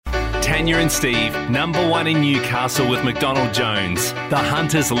Tanya and Steve, number one in Newcastle with McDonald Jones, the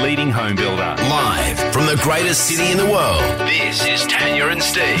Hunter's leading home builder. Live from the greatest city in the world, this is Tanya and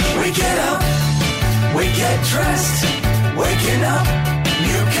Steve. We get up, we get dressed, waking up,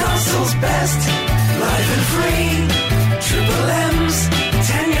 Newcastle's best, live and free, Triple M's,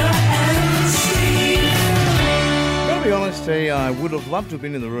 Tanya and Steve. To be honest, I would have loved to have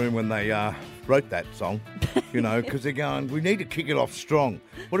been in the room when they wrote that song, because they're going, we need to kick it off strong.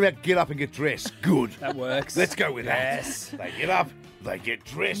 What about get up and get dressed? Good. That works. Let's go with that. They get up, they get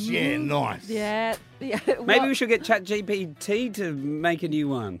dressed. Yeah, nice. Yeah. Maybe we should get ChatGPT to make a new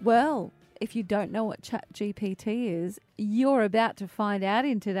one. Well, if you don't know what ChatGPT is, you're about to find out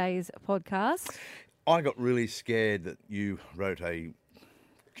in today's podcast. I got really scared that you wrote a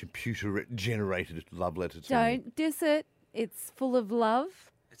computer-generated love letter to me. Don't diss it. It's full of love.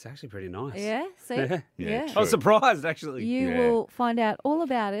 It's actually pretty nice. Yeah, see? Yeah. true. I was surprised, actually. You Yeah. will find out all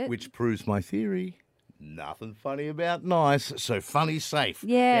about it. Which proves my theory. Nothing funny about nice, so funny's safe.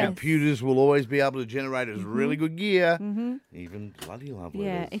 Yes. Computers will always be able to generate us really good gear, even bloody love letters.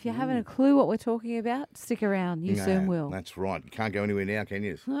 Yeah, if you haven't a clue what we're talking about, stick around. You soon will. That's right. You can't go anywhere now, can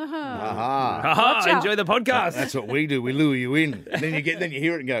you? Uh-huh. Aha. Aha, Watch out. enjoy the podcast. That's what we do. We lure you in. And then you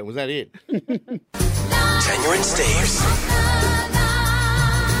hear it and go, was that it? Tanya and Steve's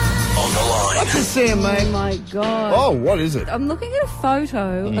on the line. What's this there, Oh mate? my God. Oh, what is it? I'm looking at a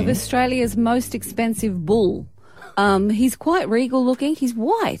photo of Australia's most expensive bull. He's quite regal looking. He's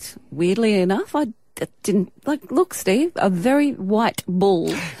white. Weirdly enough, I didn't look, Steve, a very white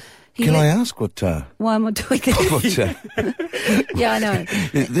bull. Can I ask what... Why am I doing this? Yeah, I know.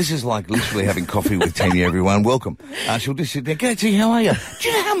 This is like literally having coffee with Tanya, everyone. Welcome. She'll just sit there. Katie, how are you? Do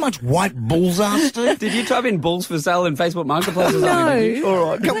you know how much white bulls are, Steve? Did you type in bulls for sale in Facebook Marketplace or something? No. Did you? All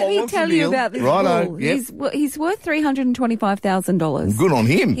right, come Let on. me what's tell the you deal? about this Righto, bull. yep. He's worth $325,000. Good on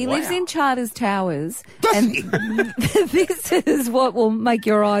him. He lives in Charters Towers, Does and he? this is what will make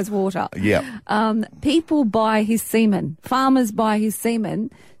your eyes water. Yeah. People buy his semen. Farmers buy his semen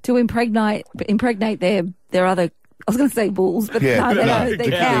to impregnate their other. I was going to say bulls, but Yeah. no,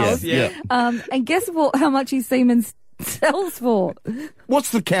 they're cows. Yeah. And guess what? How much his semen sells for? What's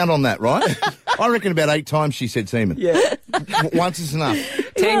the count on that, right? I reckon about 8 times she said semen. Yeah. Once is enough.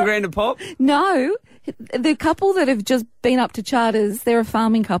 10 grand a pop? No. The couple that have just been up to Charters, they're a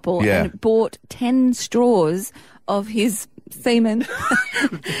farming couple, Yeah. and bought 10 straws of his semen.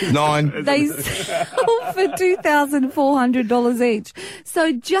 9. They sell for $2,400 each.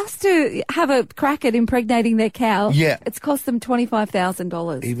 So just to have a crack at impregnating their cow, Yeah. it's cost them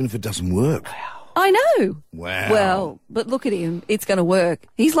 $25,000. Even if it doesn't work. I know. Wow. Well, but look at him. It's going to work.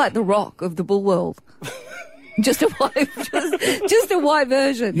 He's like the Rock of the bull world. Just a white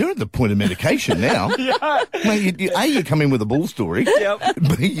version. You're at the point of medication now. Mate, you come in with a bull story. Yep.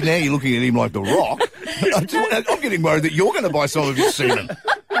 But now you're looking at him like the Rock. I'm getting worried that you're going to buy some of his semen.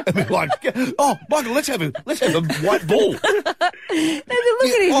 And be like, oh, Michael, let's have a white bull. No, but look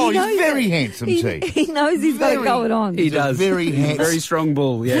at him. Oh, He knows he's very it. handsome, he, T. he knows he's got it Very- going on. He does. very handsome. Very strong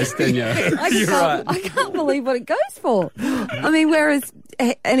bull, yes, Tanya. I can't believe what it goes for. I mean, whereas,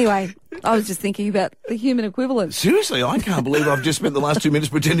 anyway, I was just thinking about the human equivalent. Seriously, I can't believe I've just spent the last 2 minutes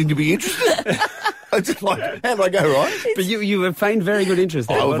pretending to be interested. It's just like, how did I go, right? But you have feigned very good interest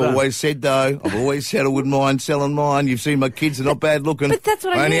there. I've Well done. always said I wouldn't mind selling mine. You've seen my kids are not bad looking. But that's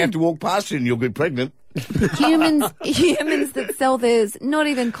what I only mean. have to walk past you and you'll get pregnant. Humans that sell theirs, not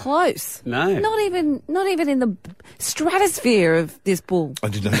even close. No. Not even in the stratosphere of this bull. I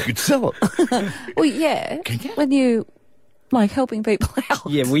didn't know you could sell it. Well, yeah. Can you? When you like helping people out.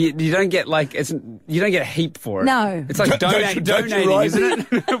 Yeah, well, you don't get you don't get a heap for it. No. It's like Don't you donating, right? isn't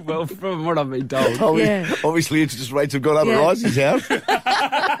it? Well, from what I've been told. Yeah. Obviously, interest rates have gone up Yeah. at Rice's house.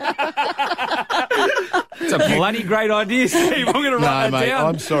 It's a bloody great idea, Steve. I'm going to No, write that mate, down.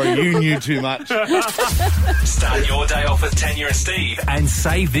 I'm sorry. You knew too much. Start your day off with Tanya and Steve and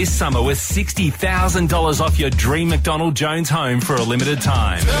save this summer with $60,000 off your dream McDonald Jones home for a limited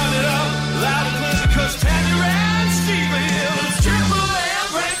time. Turn it up, loud and clear, because Tanya and Steve is Triple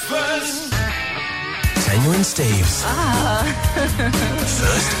M breakfast. Tanya and Steve's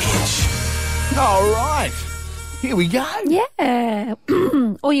First Inch. All right. Here we go. Yeah.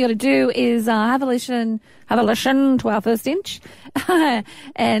 All you got to do is have a listen to our first inch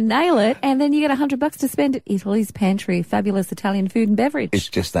and nail it, and then you get $100 to spend at Italy's Pantry, fabulous Italian food and beverage. It's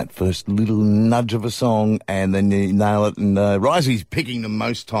just that first little nudge of a song, and then you nail it. And Risey's picking them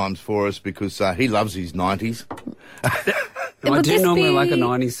most times for us because he loves his 90s. I Would do this normally be- like a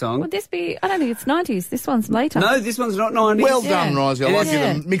 90s song. Would this be? I don't think it's 90s. This one's later. No, this one's not 90s. Well done, Rosie. I like you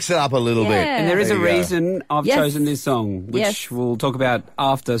Yeah. to mix it up a little bit. Yeah. And there is a There you go. reason I've Yes. chosen this song, which Yes. we'll talk about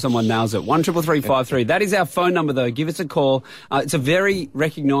after someone nails it. 133353. That is our phone number, though. Give us a call. It's a very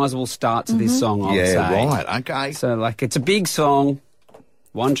recognisable start to this song, I would Yeah, say. right. Okay. So, like, it's a big song.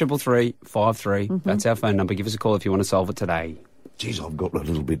 133353. That's our phone number. Give us a call if you want to solve it today. Geez, I've got a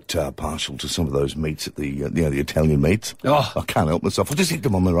little bit partial to some of those meats at the the Italian meats. Oh. I can't help myself. I just eat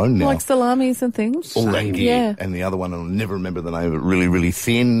them on their own now. Like salamis and things. All that Same. gear. Yeah. And the other one, I'll never remember the name of it. Really, really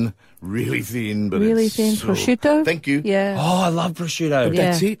thin. Really thin, but Really it's thin so- prosciutto. Thank you. Yeah. Oh, I love prosciutto. Yeah.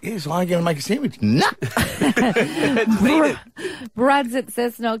 That's it. Yes, I'm going to make a sandwich. Nah. Brad's it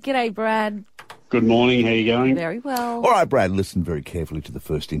says no. G'day, Brad. Good morning, how you going? Very well. All right, Brad, listen very carefully to the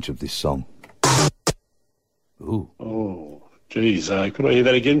first inch of this song. Ooh. Oh, geez, could I hear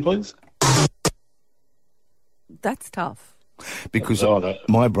that again, please? That's tough. Because Oh, that-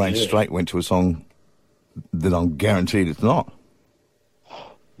 my brain yeah. straight went to a song that I'm guaranteed it's not.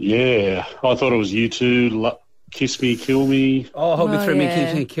 Yeah, I thought it was you two, Kiss Me, Kill Me. Oh, hold me Oh, through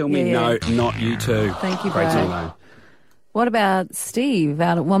yeah. me, kill me. Yeah. No, not you two. Thank you, Great Brad. song, though. What about Steve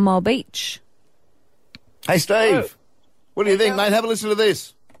out at One Mile Beach? Hey, Steve. What do you think, mate? Have a listen to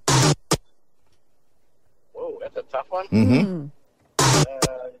this. Whoa, that's a tough one. Mm-hmm.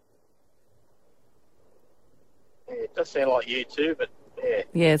 Yeah, it does sound like you too, but yeah.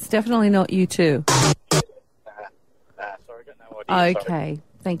 Yeah, it's definitely not you two. Sorry, I got no idea. Sorry. Okay.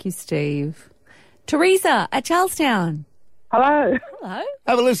 Thank you, Steve. Teresa at Charlestown. Hello. Hello.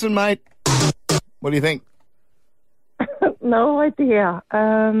 Have a listen, mate. What do you think? No idea.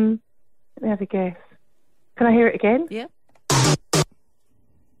 Let me have a guess. Can I hear it again? Yeah.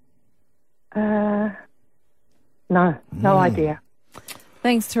 No idea.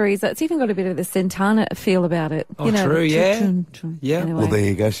 Thanks, Teresa. It's even got a bit of the Santana feel about it. Oh, true, yeah. Yeah. Anyway. Well, there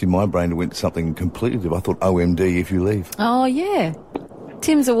you go. See, my brain went to something completely different. I thought OMD if you leave. Oh, yeah.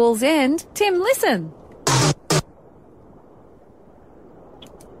 Tim's a Wall's End. Tim, listen.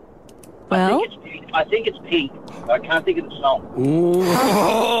 Well, I think it's Pink. I can't think of the song.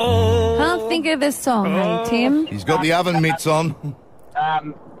 can't think of the song, hey, Tim. He's got the oven mitts on.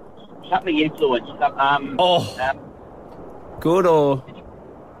 Something Influence. Good or...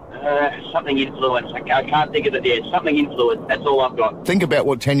 Something Influence. I can't think of it there. Something Influence. That's all I've got. Think about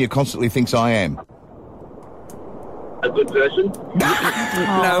what Tanya constantly thinks I am. A good person.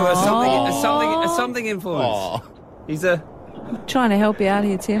 No, something influence. Oh. He's a... Trying to help you out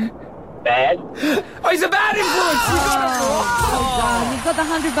here, Tim. Bad. Oh, he's a bad influence! You got it. You've got the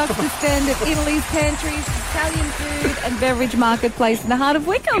 $100 to spend at Italy's Pantries, Italian food and beverage marketplace in the heart of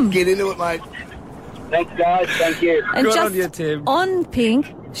Wickham. Get into it, mate. Thanks, guys. Thank you. And Good just on you, Tim. on Pink,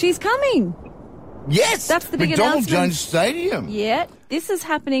 she's coming. Yes. That's the big McDonald announcement. Jones Stadium. Yeah, this is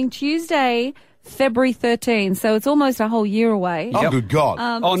happening Tuesday, February 13. So it's almost a whole year away. Oh, Yep. good God.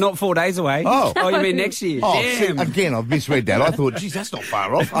 Oh, not 4 days away. Oh. you mean next year? Oh, see, Damn. again, I've misread that. I thought, geez, that's not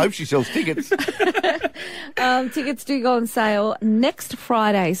far off. I hope she sells tickets. Tickets do go on sale next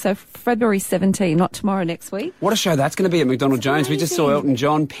Friday, so February 17, not tomorrow, next week. What a show that's going to be at McDonald Jones. We just saw amazing. Elton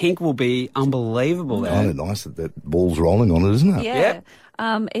John. Pink will be unbelievable there. Kind of nice that that ball's rolling on it, isn't it? Yeah.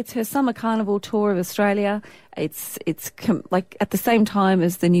 Yep. It's her summer carnival tour of Australia. It's like at the same time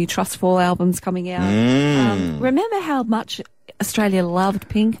as the new Trustfall album's coming out. Remember how much Australia loved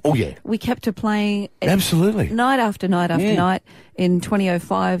Pink? Oh, yeah. We kept her playing it Absolutely. night after night after Yeah. night in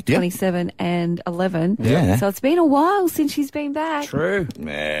 2005, 27 and 11. Yeah. So it's been a while since she's been back. True.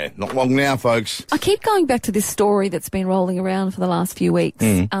 Nah, not long now, folks. I keep going back to this story that's been rolling around for the last few weeks,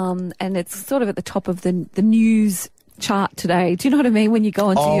 and it's sort of at the top of the news chart today. Do you know what I mean? When you go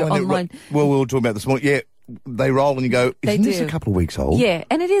onto your and online... well, we were talking about this morning. Yeah, they roll and you go, They isn't this do. a couple of weeks old? Yeah,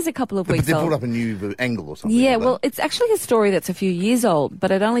 and it is a couple of But weeks they old. brought up a new angle or something. Yeah, like that. well, it's actually a story that's a few years old, but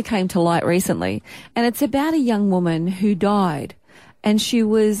it only came to light recently. And it's about a young woman who died, and she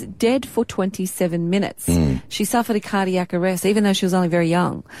was dead for 27 minutes. She suffered a cardiac arrest, even though she was only very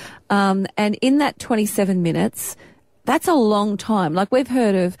young. And in that 27 minutes, that's a long time. Like, we've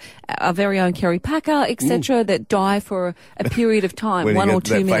heard of our very own Kerry Packer, etc., that die for a period of time, when 1 you or get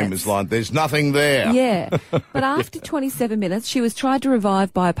 2 that minutes. famous line, there's nothing there. Yeah. But after 27 minutes, she was tried to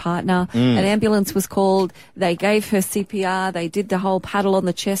revive by a partner. An ambulance was called. They gave her CPR. They did the whole paddle on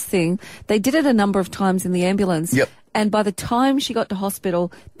the chest thing. They did it a number of times in the ambulance. Yep. And by the time she got to hospital,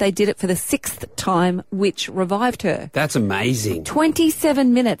 they did it for the 6th time, which revived her. That's amazing.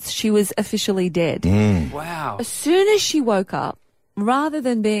 27 minutes, she was officially dead. Wow. As soon as she woke up, rather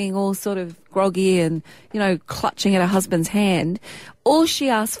than being all sort of groggy and, clutching at her husband's hand, all she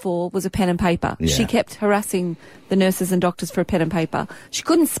asked for was a pen and paper. Yeah. She kept harassing the nurses and doctors for a pen and paper. She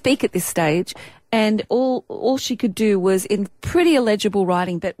couldn't speak at this stage, and all she could do was in pretty illegible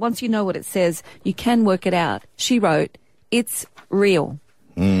writing, but once you know what it says, you can work it out. She wrote, "It's real."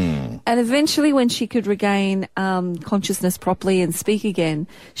 And eventually, when she could regain consciousness properly and speak again,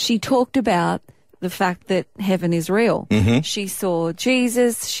 she talked about the fact that heaven is real. She saw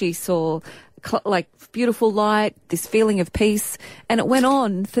Jesus, she saw beautiful light, this feeling of peace, and it went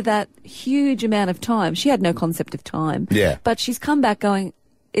on for that huge amount of time. She had no concept of time. Yeah. But she's come back going,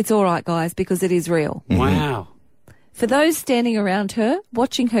 "It's all right, guys, because it is real." Wow. For those standing around her,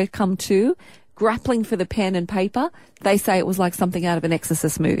 watching her come to, grappling for the pen and paper, they say it was like something out of an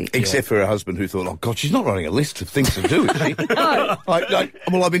Exorcist movie. Except for her husband, who thought, "Oh God, she's not writing a list of things to do, is she?" No.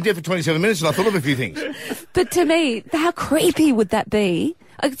 Well, I've been dead for 27 minutes and I thought of a few things. But to me, how creepy would that be?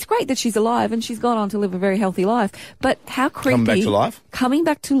 It's great that she's alive and she's gone on to live a very healthy life, but how creepy... Coming back to life? Coming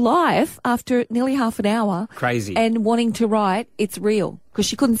back to life after nearly half an hour. Crazy. And wanting to write, "It's real," because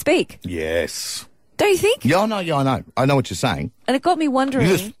she couldn't speak. Yes. Don't you think? Yeah, I know. I know what you're saying. And it got me wondering,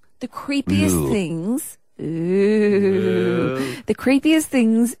 Yes. the creepiest Ew. things... The creepiest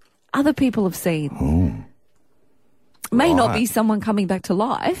things other people have seen. May not be someone coming back to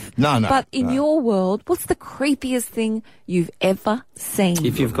life. No. But in your world, what's the creepiest thing you've ever seen?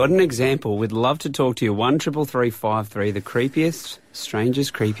 If you've got an example, we'd love to talk to you. 133353, the creepiest,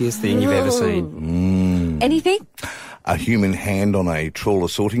 strangest, creepiest thing you've ever seen. Anything? A human hand on a trawler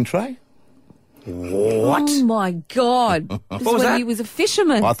sorting tray? What? Oh, my God. This was when that? he was a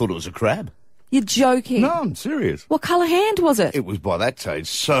fisherman. I thought it was a crab. You're joking. No, I'm serious. What colour hand was it? It was by that stage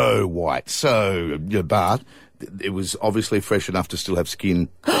so white, but it was obviously fresh enough to still have skin,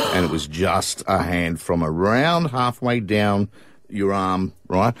 and it was just a hand from around halfway down your arm,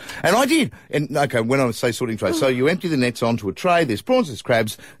 right? And I did. And, okay, when I say sorting tray, so you empty the nets onto a tray, there's prawns, there's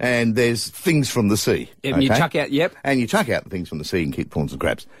crabs, and there's things from the sea. And you chuck out, And you chuck out the things from the sea and keep prawns and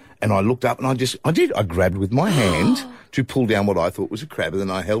crabs. And I looked up and I grabbed with my hand to pull down what I thought was a crab, and then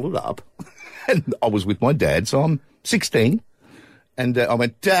I held it up. And I was with my dad, so I'm 16. And I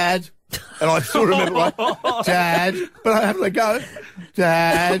went, "Dad." And I still remember, like, "Dad." But I have to let go.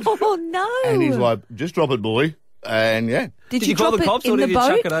 "Dad." Oh, no. And he's like, "Just drop it, boy." And yeah. Did you call drop the cops it in or the did you boat?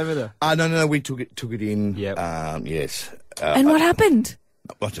 chuck it over there? No, we took it in. Yep. Yes. And what happened?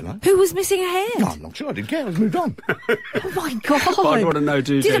 I don't know. Who was missing a hand? No, I'm not sure. I didn't care. I was moved on. Oh, my God. I'd want to know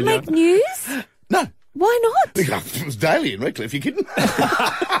too, Did it Tanya. make news? No. Why not? It was daily in Redcliffe, you kidding?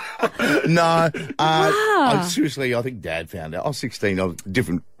 No. Seriously, I think Dad found out. I was 16, I was a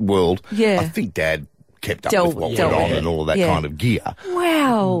different world. Yeah. I think Dad kept up Dealt with what with went on it. and all of that Yeah. kind of gear.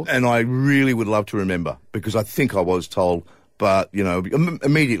 Wow. And I really would love to remember, because I think I was told, but,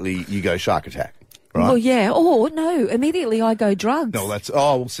 immediately you go shark attack, right? Well, yeah. Oh, no. Immediately I go drugs. No,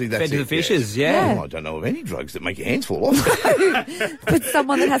 we'll see, that's Fed to it, the fishes, yeah. Well, I don't know of any drugs that make your hands fall off. But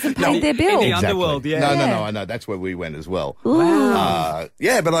someone that hasn't paid their bill. in the underworld, yeah. No, Yeah. I know. That's where we went as well. Wow.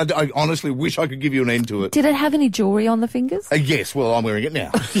 Yeah, but I honestly wish I could give you an end to it. Did it have any jewellery on the fingers? Yes, well, I'm wearing it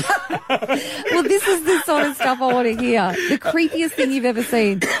now. Well, this is the sort of stuff I want to hear. The creepiest thing you've ever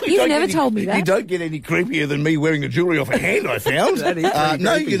seen. You've never told me that. You don't get any creepier than me wearing the jewellery off a hand, I found. That is pretty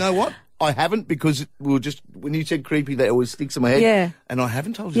no, creepy. you know what? I haven't, because we were just, when you said creepy, that always sticks in my head. Yeah. And I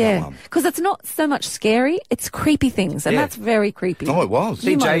haven't told you that Yeah. one. Because it's not so much scary, it's creepy things, and Yeah. that's very creepy. Oh, it was.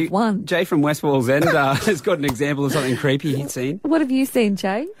 You might Jay, have won. Jay from West Wallsend has got an example of something creepy he'd seen. What have you seen,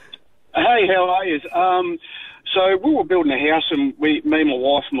 Jay? Hey, how are you? So we were building a house, and me and my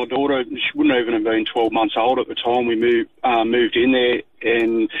wife and my daughter, she wouldn't even have been 12 months old at the time we moved in there,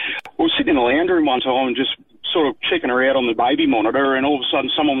 and we were sitting in the lounge room one time and just sort of checking her out on the baby monitor, and all of a sudden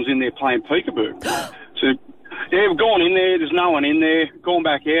someone was in there playing peekaboo. So, yeah, we've gone in there, there's no one in there, gone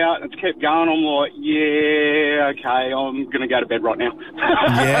back out, it's kept going. I'm like, yeah, okay, I'm going to go to bed right now.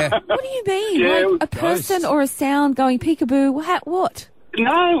 Yeah. What do you mean? Yeah, it was like a person or a sound going peekaboo? What?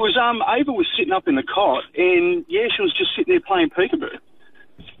 No, it was, Ava was sitting up in the cot, and yeah, she was just sitting there playing peekaboo.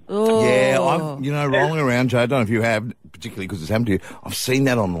 Oh. Yeah, rolling around, Joe, I don't know if you have, particularly because it's happened to you, I've seen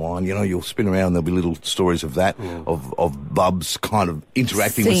that online, you'll spin around and there'll be little stories of that, of bubs kind of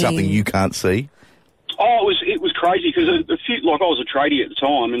interacting with something you can't see. Oh, it was crazy, because I was a tradie at the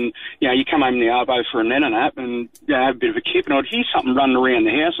time, and, you come home in the arvo for a nana nap and, have a bit of a kip, and I'd hear something running around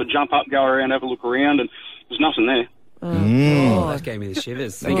the house. I'd jump up, go around, have a look around, and there's nothing there. Oh, that gave me the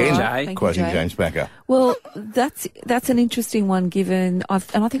shivers. Thank you, Again, Jay. Thank you, quoting Jay. James Backer. Well, that's an interesting one given,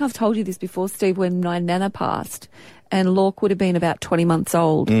 and I think I've told you this before, Steve, when my nana passed, and Lork would have been about 20 months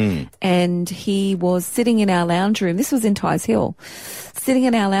old, and he was sitting in our lounge room. This was in Tighes Hill. Sitting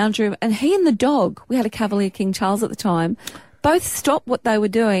in our lounge room, and he and the dog, we had a Cavalier King Charles at the time, both stopped what they were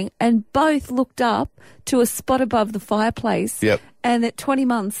doing and both looked up to a spot above the fireplace. Yep. And at 20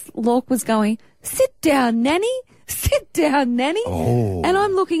 months, Lork was going, "Sit down, Nanny. Sit down, Nanny." Oh. And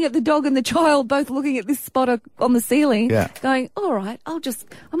I'm looking at the dog and the child both looking at this spot on the ceiling, Yeah. going, "All right, I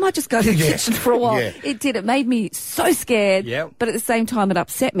might just go to the kitchen for a while." Yeah. It made me so scared, Yep. but at the same time it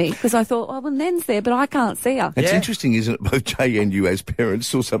upset me because I thought, oh, well, Nan's there, but I can't see her. It's Yeah. interesting, isn't it? Both Jay and you as parents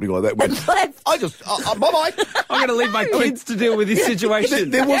saw something like that. Went, bye-bye. I'm going to leave my kids to deal with this situation.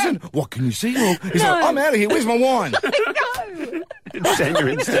 There wasn't, what can you see, Lork? He's like, I'm out of here. Where's my wine? Tanya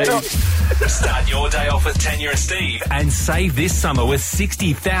and Steve. Start your day off with Tanya and Steve and save this summer with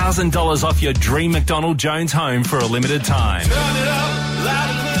 $60,000 off your dream McDonald Jones home for a limited time. Turn it up loud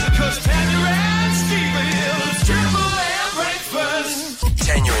and clear, 'cause Tanya and Steve is Triple M breakfast.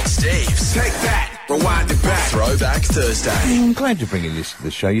 Tanya and Steve's Take that, rewind it back. Throwback Thursday. I'm glad you're bringing this to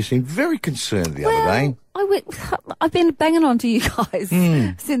the show. You seemed very concerned the other day. I've been banging on to you guys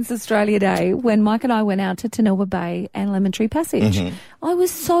since Australia Day when Mike and I went out to Tanilba Bay and Lemon Tree Passage. I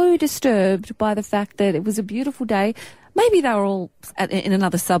was so disturbed by the fact that it was a beautiful day. Maybe they were all in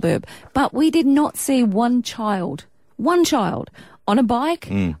another suburb, but we did not see one child on a bike,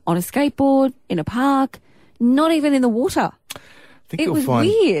 on a skateboard, in a park, not even in the water. I think It you'll was find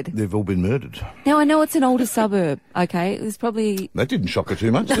weird. they've all been murdered. Now, I know it's an older suburb, okay? It was probably... That didn't shock her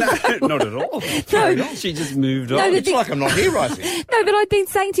too much. Not at all. No. She just moved on. No, It's like I'm not here, Rising. No, but I'd been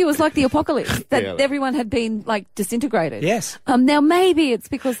saying to you it was like the apocalypse, that Yeah. everyone had been, like, disintegrated. Yes. Now, maybe it's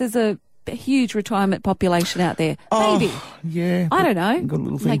because there's a huge retirement population out there. Maybe. Yeah. I don't know. We've got a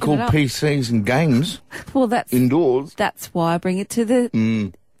little thing Making called it up. PCs and games Well, that's indoors. why I bring it to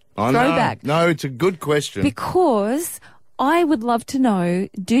the... I Throwback. know. No, it's a good question. Because I would love to know,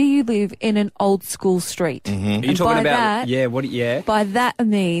 do you live in an old school street? Are you And talking by about... that, Yeah. By that I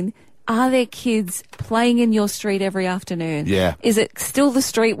mean, are there kids playing in your street every afternoon? Yeah. Is it still the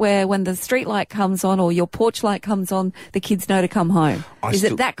street where when the street light comes on or your porch light comes on, the kids know to come home? Is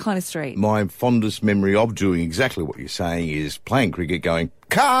it that kind of street? My fondest memory of doing exactly what you're saying is playing cricket, going,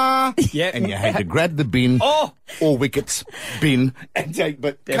 car! Yeah. And you had to grab the bin, or wickets, bin, and take,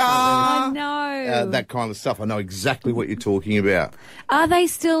 but car! I know. That kind of stuff. I know exactly what you're talking about. Are they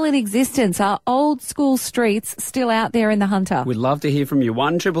still in existence? Are old school streets still out there in the Hunter? We'd love to hear from you.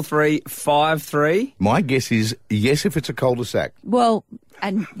 1-333 53. My guess is yes if it's a cul-de-sac. Well,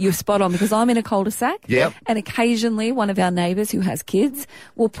 and you're spot on because I'm in a cul-de-sac. Yep. And occasionally one of our neighbours who has kids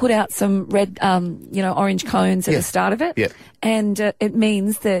will put out some red, orange cones at the start of it. Yep. And it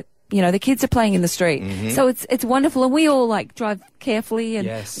means that, the kids are playing in the street. So it's wonderful. And we all drive carefully and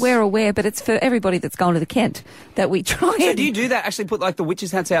Yes. we're aware, but it's for everybody that's gone to the Kent that we try So and... do you do that? Actually put the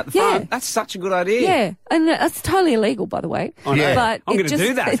witches' hats out the Yeah. front? That's such a good idea. Yeah, and it's totally illegal, by the way. I know. But I'm it gonna just,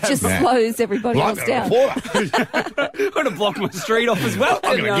 do that. It just Yeah. slows everybody else down. I'm going to block my street off as well.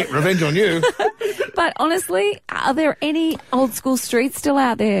 I'm going to get revenge on you. But honestly, are there any old school streets still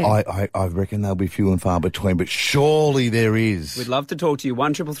out there? I reckon they'll be few and far between, but surely there is. We'd love to talk to you.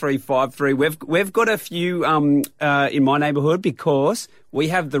 1-333 53. We've got a few in my neighbourhood because we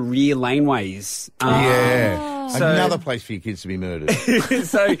have the rear laneways. So- Another place for your kids to be murdered.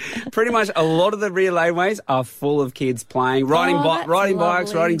 So pretty much a lot of the rear laneways are full of kids playing, riding that's bikes,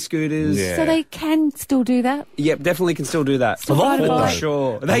 lovely. riding scooters. Yeah. So they can still do that? Yep, definitely can still do that. Still ride a For bike?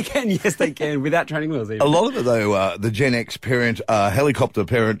 sure. They can, yes, they can, without training wheels even. A lot of it, though, the Gen X parent, helicopter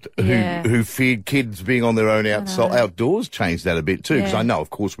parent Yeah. who feared kids being on their own outdoors changed that a bit too. Because Yeah. I know,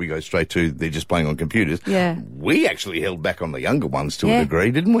 of course, we go straight to they're just playing on computers. Yeah. We actually held back on the younger ones to Yeah. a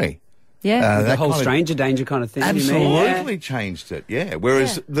degree, didn't we? Yeah. The that whole kind of- stranger danger kind of thing. you mean? Absolutely changed it, yeah.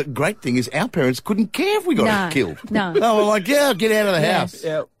 Whereas the great thing is our parents couldn't care if we got killed. No. They were like, yeah, get out of the house.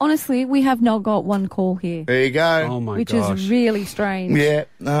 Yeah. Honestly, we have not got one call here, There you go. Oh my which gosh. is really strange. Yeah,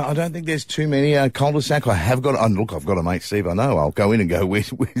 no, I don't think there's too many cul-de-sac. I have got, look, I've got a mate, Steve, I know. I'll go in and go,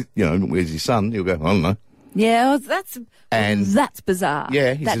 where's your son? He'll go, I don't know. Yeah, And- that's bizarre.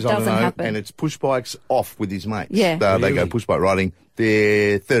 Yeah, he that says, I doesn't don't know. happen. And it's push bikes off with his mates. Yeah. They go Really? push bike riding.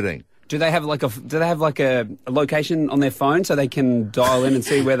 They're 13. Do they have like a location on their phone so they can dial in and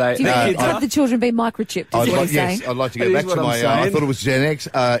see where they? Do you have the children be microchipped? Is what you're saying? Yes, I'd like to go back to my. I thought it was Gen X,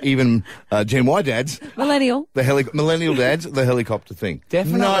 even Gen Y dads. Millennial. Millennial dads, the helicopter thing.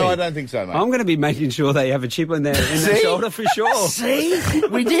 Definitely. No, I don't think so, mate. I'm going to be making sure they have a chip in their shoulder for sure. See,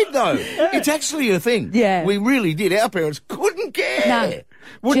 we did though. It's actually a thing. Yeah, we really did. Our parents couldn't care. No,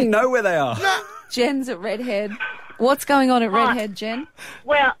 wouldn't know where they are. No. Jen's at Redhead. What's going on at Redhead, Jen?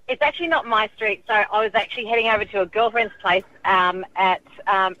 Well, it's actually not my street, so I was actually heading over to a girlfriend's place in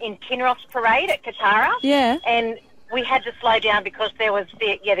Kinross Parade at Katara. Yeah. And we had to slow down because there was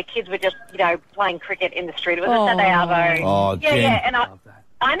the kids were just, playing cricket in the street. It was a Saturday Arvo. Oh, Jen. Yeah, and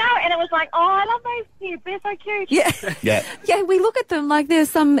I know, and it was like, I love those kids. They're so cute. Yeah. Yeah, we look at them like they're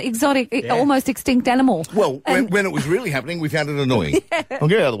some exotic, almost extinct animal. Well, when it was really happening, we found it annoying. I'll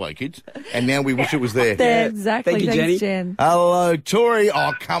get out of the way, kids. And now we wish it was there. Exactly. Thank you, Thanks, Jenny. Jen. Hello, Tori.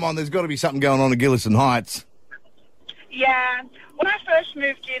 Oh, come on. There's got to be something going on at Gillison Heights. Yeah. When I first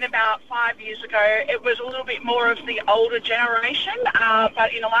moved in about 5 years ago, it was a little bit more of the older generation,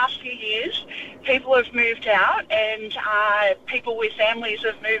 but in the last few years, people have moved out and people with families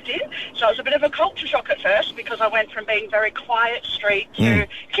have moved in. So it was a bit of a culture shock at first because I went from being very quiet street to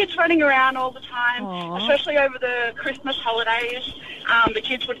kids running around all the time, especially over the Christmas holidays. The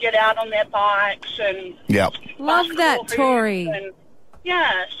kids would get out on their bikes and love that, Tori.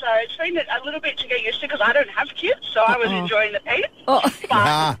 Yeah, so it's been a little bit to get used to because I don't have kids, so I was enjoying the peace.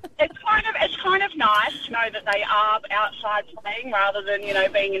 But it's kind of nice to know that they are outside playing rather than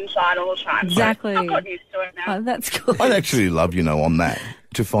being inside all the time. Exactly. So I've got used to it now. Oh, that's good. I'd actually love, on that,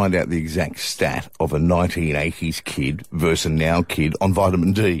 to find out the exact stat of a 1980s kid versus a now kid on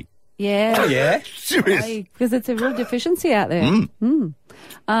vitamin D. Yeah. Oh, yeah? Serious. Because it's a real deficiency out there.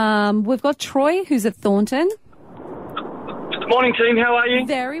 We've got Troy, who's at Thornton. Morning, team. How are you?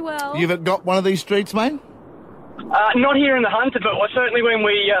 Very well. You've got one of these streets, mate? Not here in the Hunter, but certainly when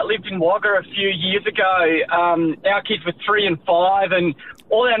we lived in Wagga a few years ago, our kids were 3 and 5, and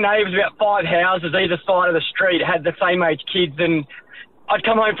all our neighbours, about 5 houses either side of the street, had the same age kids, and I'd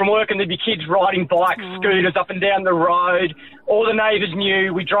come home from work and there'd be kids riding bikes, scooters up and down the road. All the neighbours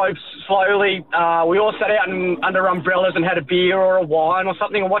knew. We drove slowly. We all sat out under umbrellas and had a beer or a wine or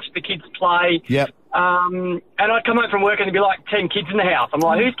something and watched the kids play. Yep. And I'd come home from work and there'd be like 10 kids in the house. I'm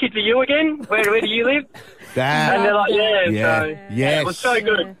like, whose kids are you again? Where do you live? And they're like, it was so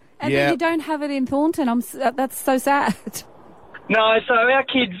good. And then you don't have it in Thornton. That's so sad. No, so our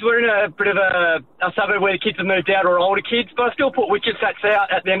kids, we're in a bit of a suburb where the kids have moved out or older kids, but I still put witches hats out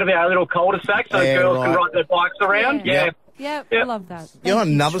at the end of our little cul-de-sac so girls can ride their bikes around. Yeah, I love that.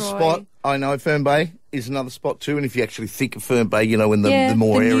 Another Troy. spot I know at Fern Bay is another spot too, and if you actually think of Fern Bay, in the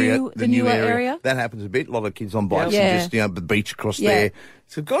more the newer area, that happens a bit. A lot of kids on bikes and just, the beach across there.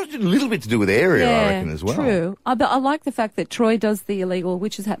 So it's got a little bit to do with area, I reckon, as well. True. But I like the fact that Troy does the illegal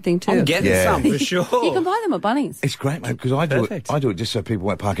witches hat thing too. I'm getting some, for sure. You can buy them at Bunnings. It's great, mate, because I do it just so people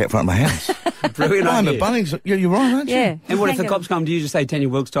won't park out front of my house. Brilliant I'm idea. at Bunnings. Yeah, you're right, aren't you? Yeah. And what if the cops come to you to say, Tanya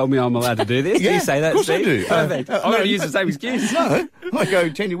Wilkes told me I'm allowed to do this? Do you say that, of course Steve? I do. Perfect. I'm going to use the same excuse. No, I go,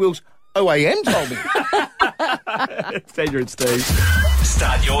 Tanya Wilkes, OAN told me. Tanya and Steve.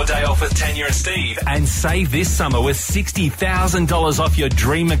 Start your day off with Tanya and Steve and save this summer with $60,000 off your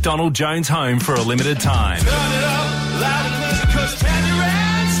dream McDonald Jones home for a limited time. Turn it up loud and clear, 'cause Tanya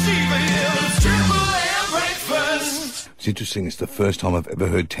and Steve are here. It's Triple M breakfast. It's interesting. It's the first time I've ever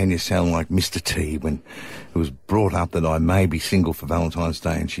heard Tanya sound like Mr. T when it was brought up that I may be single for Valentine's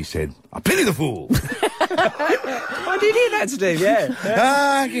Day, and she said, "I pity the fool." I did hear that, Steve, yeah.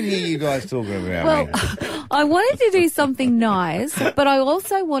 I can hear you guys talking about me. I wanted to do something nice, but I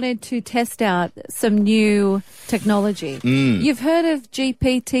also wanted to test out some new technology. You've heard of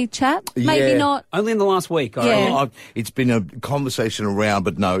GPT chat? Maybe not. Only in the last week. It's been a conversation around,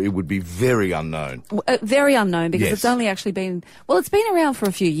 but no, it would be very unknown. Very unknown because it's only actually been, it's been around for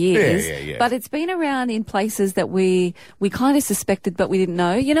a few years, but it's been around in places that we kind of suspected but we didn't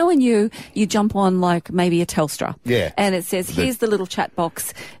know. You know when you jump on like maybe a Telstra and it says, here's the little chat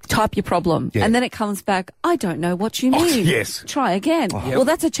box, type your problem, and then it comes back, I don't know what you mean. Try again. Well,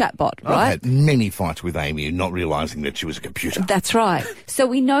 that's a chat bot, right? I've had many fights with Amy not realising that she was a computer. That's right. So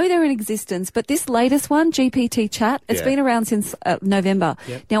we know they're in existence, but this latest one, GPT chat, it's been around since November.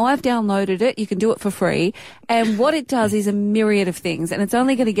 Now I've downloaded it. You can do it for free. And what it does is a myriad of things, and it's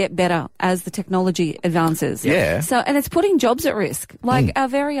only going to get better as the technology advances. So, and it's putting jobs at risk. Like our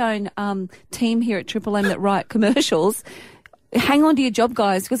very own team here at Triple M that write commercials, hang on to your job,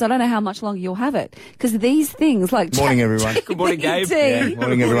 guys, because I don't know how much longer you'll have it. Because these things like Morning, everyone. Good morning, Gabe. Yeah,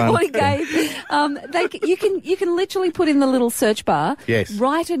 morning, everyone. Morning, Gabe. You can literally put in the little search bar. Yes.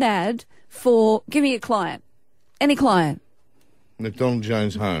 Write an ad for give me a client, any client. McDonald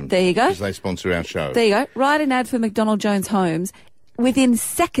Jones Homes. There you go. Because they sponsor our show. There you go. Write an ad for McDonald Jones Homes. Within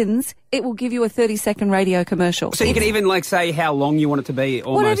seconds, it will give you a 30-second radio commercial. So you can even like say how long you want it to be,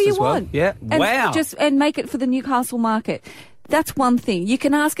 almost whatever you as well. want. Yeah. And Wow. and make it for the Newcastle market. That's one thing. You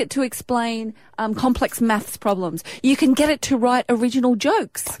can ask it to explain complex maths problems. You can get it to write original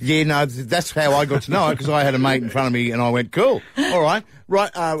jokes. Yeah, no, that's how I got to know it, because I had a mate in front of me and I went, cool, all right,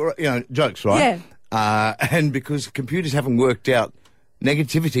 right, jokes, right? Yeah. And because computers haven't worked out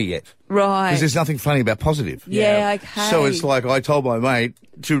negativity yet. Right. Because there's nothing funny about positive. Yeah, okay. So it's like I told my mate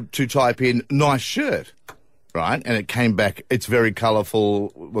to type in nice shirt, right? And it came back, it's very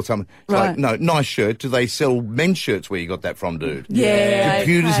colourful or something. It's Right. like, no, nice shirt. Do they sell men's shirts where you got that from, dude? Yeah,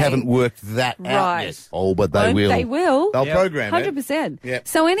 Computers okay. haven't worked that out Right. yet. Oh, but they will. They will. They'll program it. 100%. Yep.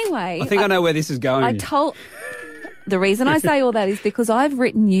 So anyway, I think I know where this is going. I told. The reason I say all that is because I've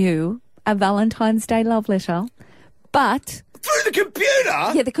written you a Valentine's Day love letter, but through the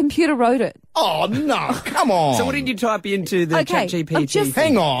computer. Yeah, the computer wrote it. Oh no! Come on. So what did you type into the ChatGPT?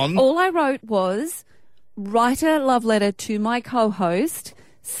 Hang on. All I wrote was write a love letter to my co-host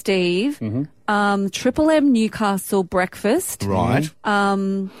Steve. Triple M Newcastle breakfast. Right.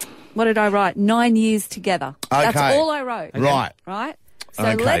 What did I write? 9 years together. Okay. That's all I wrote. Right. Right. So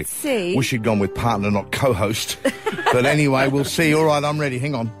Okay. let's see. Wish you'd gone with partner, not co-host. But anyway, we'll see. All right, I'm ready.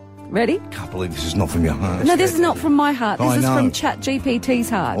 Hang on. Ready? Can't believe this is not from your heart. No, this is not from my heart. This I is know. from ChatGPT's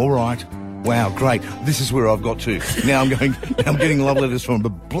heart. All right. Wow, great. This is where I've got to. Now I'm getting love letters from the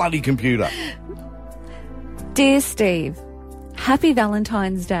bloody computer. Dear Steve, happy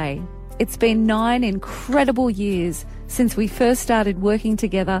Valentine's Day. It's been 9 incredible years since we first started working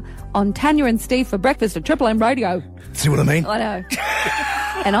together on Tanya and Steve for Breakfast at Triple M Radio. See what I mean? I know.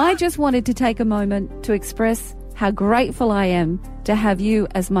 And I just wanted to take a moment to express how grateful I am to have you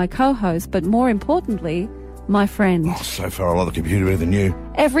as my co-host, but more importantly, my friend. Oh, so far I love the computer better than you.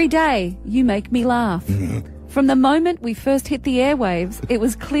 Every day, you make me laugh. From the moment we first hit the airwaves, it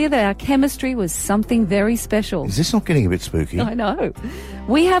was clear that our chemistry was something very special. Is this not getting a bit spooky? I know.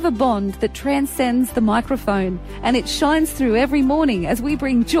 We have a bond that transcends the microphone, and it shines through every morning as we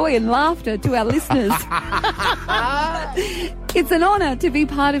bring joy and laughter to our listeners. It's an honour to be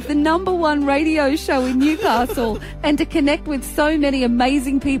part of the #1 radio show in Newcastle and to connect with so many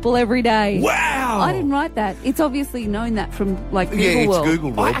amazing people every day. Wow! I didn't write that. It's obviously known that from Google Yeah, it's World.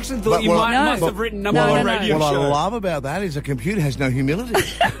 Google World. I actually thought you must have written #1 radio What show. I love about that is a computer has no humility.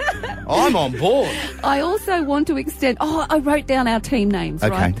 I'm on board. I also want to extend... Oh, I wrote down our team names,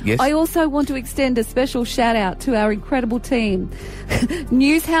 Okay, right? yes. I also want to extend a special shout-out to our incredible team.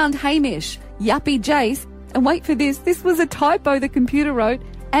 Newshound Hamish, Yuppie Jace, and wait for this, this was a typo the computer wrote,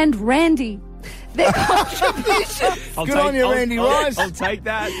 and Randy. Their contributions... Good on you, Randy Rice. I'll take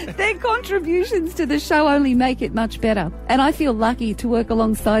that. Their contributions to the show only make it much better. And I feel lucky to work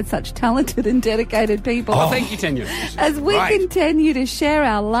alongside such talented and dedicated people. Oh, thank you, Tanya. As we Right. continue to share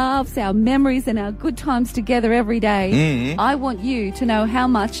our laughs, our memories, and our good times together every day, I want you to know how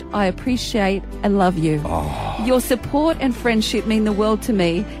much I appreciate and love you. Your support and friendship mean the world to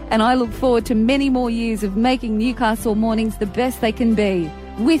me, and I look forward to many more years of making Newcastle mornings the best they can be.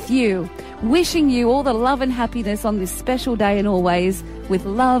 With you, wishing you all the love and happiness on this special day and always, with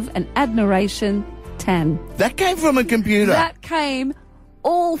love and admiration, Tan. That came from a computer. That came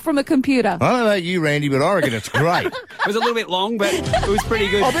all from a computer. I don't know about you, Randy, but I reckon it's great. It was a little bit long, but it was pretty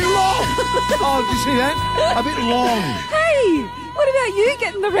good. A bit long. Oh, did you see that? A bit long. Hey, what about you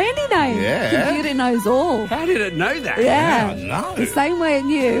getting the Randy name? Yeah. Computer knows all. How did it know that? Yeah. No. The same way it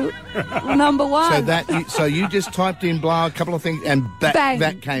knew #1. So you just typed in blah, a couple of things, and Bang.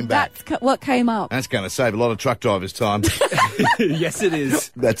 that came back. That's what came up. That's going to save a lot of truck drivers' time. Yes, it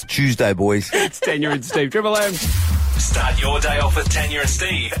is. That's Tuesday, boys. It's Tanya and Steve. Triple M. Start your day off with Tanya and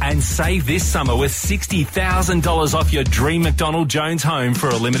Steve and save this summer with $60,000 off your dream McDonald Jones home for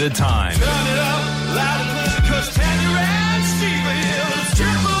a limited time. Turn it up, loud and clear, 'cause Tanya and Steve are here. It's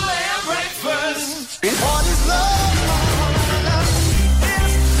Triple M breakfast. What is love?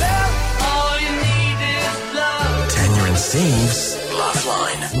 Is love? All you need is love. Tanya and Steve's Love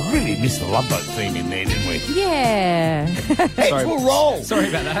Line. We really missed the Love Boat theme in there, didn't we? Yeah. Heads will roll. Sorry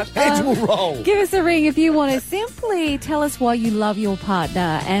about that. Heads will roll. Give us a ring if you want to simply tell us why you love your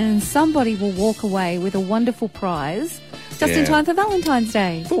partner, and somebody will walk away with a wonderful prize just in Yeah. time for Valentine's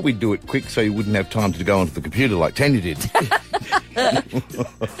Day. Thought we'd do it quick so you wouldn't have time to go onto the computer like Tanya did.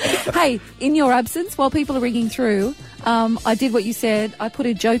 Hey, in your absence, while people are ringing through, I did what you said. I put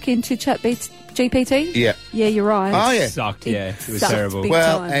a joke into ChatGPT. Yeah. Yeah, you're right. Oh, yeah. Sucked, yeah. It was sucked terrible. big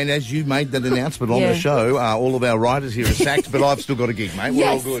Well, time. and as you made that announcement on Yeah. the show, all of our writers here are sacked, but I've still got a gig, mate. We're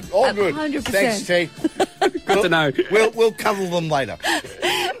Yes, all good. All good. 100%. Thanks, T. Good to know. We'll cover them later.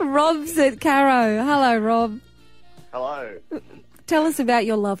 Rob's at Caro. Hello, Rob. Hello. Tell us about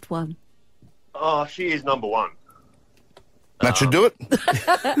your loved one. Oh, she is number one. That should do it.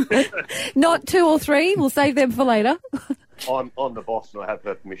 Not 2 or 3. We'll save them for later. I'm the boss and I have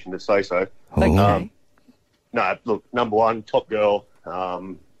her permission to say so. Okay. No, look, number one, top girl.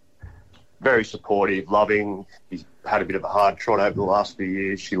 Very supportive, loving. She's had a bit of a hard trot over the last few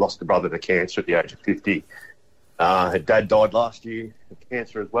years. She lost a brother to cancer at the age of 50. Her dad died last year of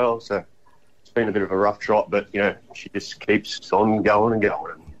cancer as well, so it's been a bit of a rough trot, but, you know, she just keeps on going and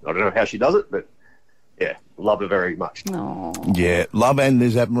going. And I don't know how she does it, but, yeah, love her very much. Yeah, love and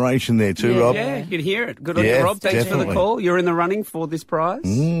there's admiration there too, Rob. Yeah, you can hear it. Good on Yeah, you, Rob. Thanks for definitely. the call. You're in the running for this prize.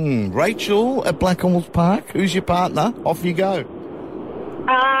 Rachel at Blackall's Park. Who's your partner? Off you go.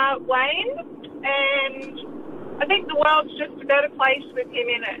 Wayne, and I think the world's just a better place with him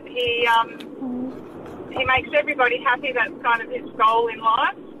in it. He makes everybody happy. That's kind of his goal in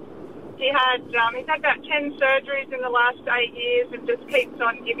life. He's had about 10 surgeries in the last 8 years and just keeps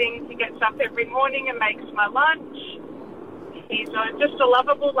on giving. He gets up every morning and makes my lunch. He's just a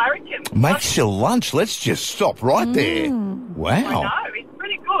lovable larrikin. Makes your lunch. Let's just stop right there. I Wow. know, he's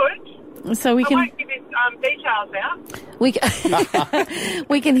pretty good. So we I can won't give his details out.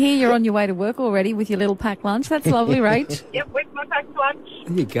 we can hear you're on your way to work already with your little packed lunch. That's lovely, Rach. Yep, with my packed lunch.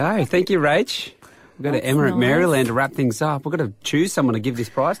 There you go. Thank you, Rach. We've got to Emma at nice. Maryland to wrap things up. We've got to choose someone to give this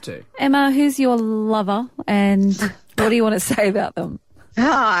prize to. Emma, who's your lover and what do you want to say about them?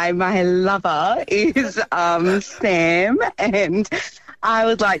 Hi, my lover is Sam, and I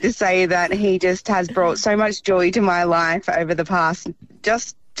would like to say that he just has brought so much joy to my life over the past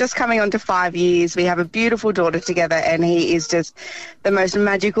just coming on to 5 years. We have a beautiful daughter together, and he is just the most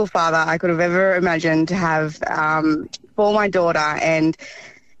magical father I could have ever imagined to have for my daughter, and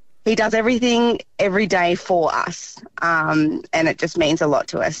he does everything every day for us, and it just means a lot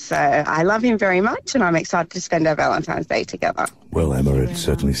to us. So I love him very much, and I'm excited to spend our Valentine's Day together. Well, Emma, it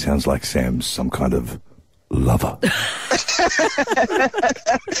certainly sounds like Sam's some kind of lover.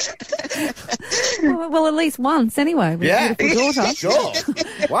 Well, at least once anyway. With a beautiful daughter. Sure.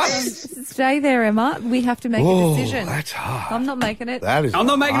 Once. Stay there, Emma. We have to make a decision. That's hard. I'm not making it. That is I'm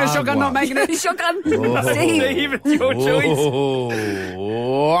not making a hard shotgun, not one. making it. Shotgun. Oh. Steve. It's your choice.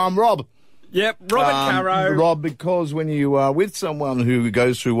 Oh, I'm Rob. Yep, Robert Caro. Rob, because when you are with someone who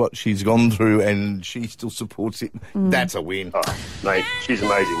goes through what she's gone through and she still supports it, that's a win. Oh, mate, she's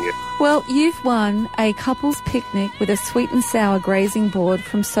amazing, yeah. Well, you've won a couple's picnic with a sweet and sour grazing board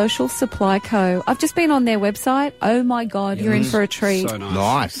from Social Supply Co. I've just been on their website. Oh my God, you're in for a treat. So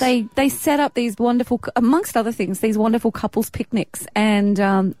nice. They set up these wonderful, amongst other things, these wonderful couples picnics. And,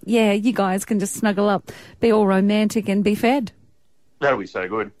 you guys can just snuggle up, be all romantic and be fed. That'll be so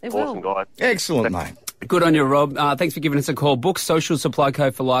good. It Awesome will. guy. Excellent, mate. Good on you, Rob. Thanks for giving us a call. Book Social Supply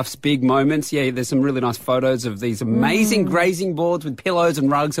Co. for life's big moments. Yeah, there's some really nice photos of these amazing grazing boards with pillows and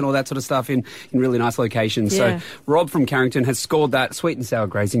rugs and all that sort of stuff in really nice locations. Yeah. So Rob from Carrington has scored that sweet and sour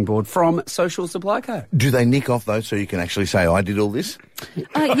grazing board from Social Supply Co. Do they nick off, though, so you can actually say, I did all this? You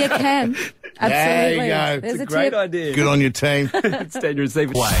can. Absolutely. There you go. There's It's a a great tip. idea. Good on your team. It's Tanya and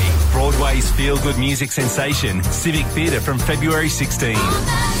Steve. Broadway's feel-good music sensation, Civic Theatre from February 16.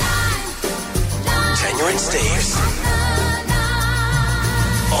 Tanya and Steve's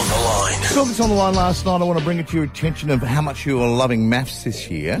On the Line. Saw this on the line last night. I want to bring it to your attention of how much you are loving maths this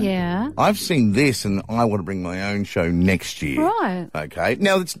year. Yeah. I've seen this and I want to bring my own show next year. Right. Okay.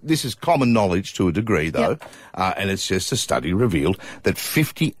 Now, this is common knowledge to a degree, though, and it's just a study revealed that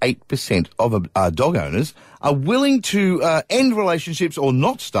 58% of dog owners are willing to end relationships or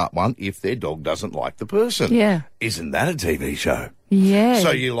not start one if their dog doesn't like the person. Yeah. Isn't that a TV show? Yeah.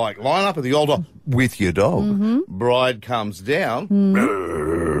 So you line up at the altar with your dog. Bride comes down.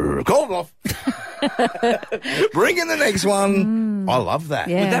 Call it off. Bring in the next one. I love that.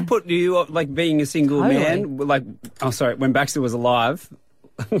 Yeah. Would that put you, like, being a single Totally. man, like, when Baxter was alive?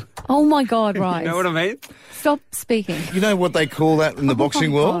 Oh my God, right. You know what I mean? Stop speaking. You know what they call that in the boxing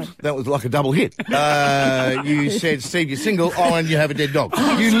my world? God. That was like a double hit. You said, Steve, you're single. Oh, and you have a dead dog.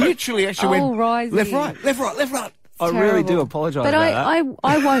 You literally actually went Risey. left, right, left, right, left, right. I really do apologise But about that.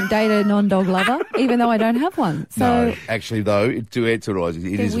 I won't date a non-dog lover, even though I don't have one. So No, actually, though, to answer Rise,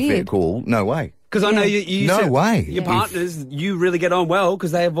 it is a fair weird. call. No way. Because I know you No said way. your Yeah. partners, you really get on well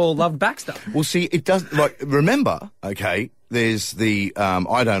because they have all loved Baxter. Well, see, it does, remember, okay, there's the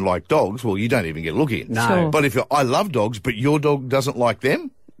I don't like dogs. Well, you don't even get a look in. No. Sure. But if I love dogs, but your dog doesn't like them,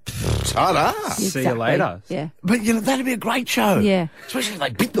 ta-da. See you later. Yeah. But, that'd be a great show. Yeah. Especially if they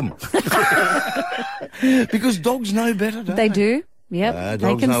bit them. Because dogs know better, don't They do. Yep. They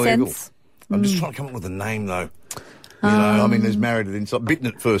dogs can know evil. sense. I'm just trying to come up with a name, though. There's Married at Inside. Bitten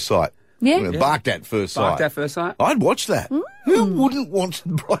at First Sight. Yeah. Barked at First Sight. Barked at First Sight. I'd watch that. Who wouldn't want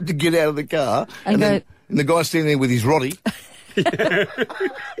the bride to get out of the car and the guy standing there with his Roddy?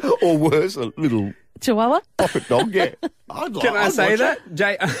 Or worse, a little Chihuahua? pocket dog, yeah. Can I say that?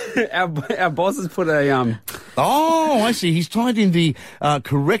 Jay, our boss has put a... Oh, I see. He's tied in the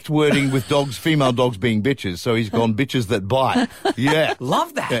correct wording with female dogs being bitches, so he's gone bitches that bite. Yeah.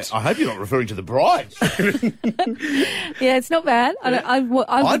 Love that. Yeah, I hope you're not referring to the brides. Yeah, it's not bad. I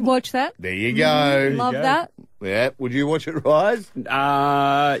would watch that. There you go. Love that. Yeah. Would you watch it, Rise?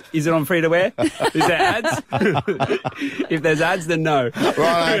 Is it on free to wear? Is there ads? If there's ads, then no.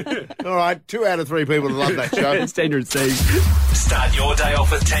 Right. All right. 2 out of 3 people love that show. It's Tanya and Steve. Start your day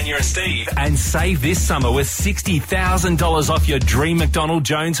off with Tanya and Steve and save this summer with $60,000 off your dream McDonald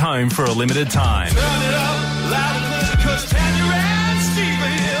Jones home for a limited time. Turn it up loud and clear, 'cause Tanya and Steve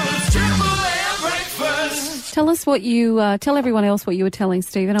is Triple M breakfast. Tell us what you tell everyone else what you were telling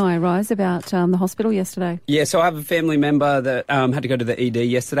Steve and I, Rise, about the hospital yesterday. Yeah, so I have a family member that had to go to the ED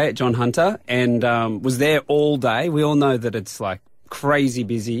yesterday at John Hunter and was there all day. We all know that it's like crazy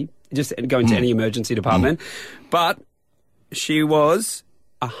busy, just going to any emergency department. But she was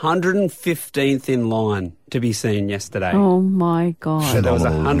 115th in line to be seen yesterday. Oh, my God. So there was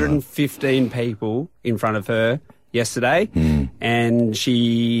 115 people in front of her yesterday, and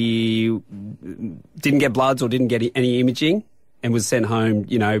she didn't get bloods or didn't get any imaging and was sent home,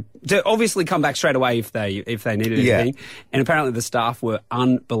 to obviously come back straight away if they needed anything. And apparently the staff were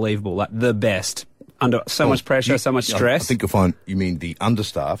unbelievable, like the best. Under so much pressure, so much stress. I think you mean the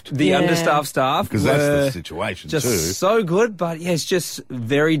understaffed. The understaffed staff. Because that's the situation just too. So good, but it's just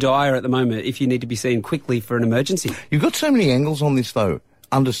very dire at the moment if you need to be seen quickly for an emergency. You've got so many angles on this though.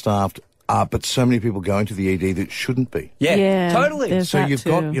 Understaffed, but so many people going to the ED that shouldn't be. Yeah, totally. So you've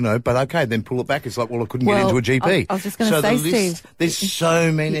got, but okay, then pull it back. It's like, well, I couldn't get into a GP. I was just going to say, Steve. There's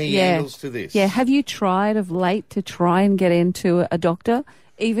so many angles to this. Yeah, have you tried of late to try and get into a doctor?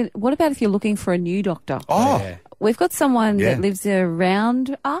 What about if you're looking for a new doctor? Oh. Yeah. We've got someone that lives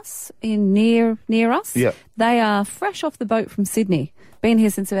around us, near us. Yeah. They are fresh off the boat from Sydney, been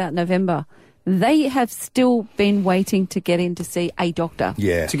here since about November. They have still been waiting to get in to see a doctor.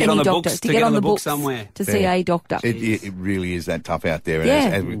 Yeah. To get on the books, to get on the books somewhere. To see a doctor. It really is that tough out there.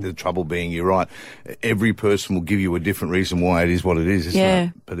 Yeah. And the trouble being, you're right, every person will give you a different reason why it is what it is, isn't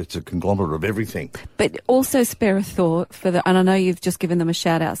it? But it's a conglomerate of everything. But also spare a thought and I know you've just given them a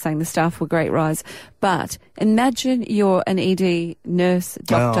shout out saying the staff were great, Rise, but imagine you're an ED nurse,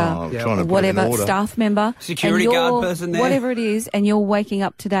 doctor, whatever, staff member. Security guard person there. Whatever it is, and you're waking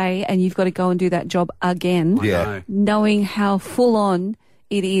up today and you've got to go and do that job again, knowing how full on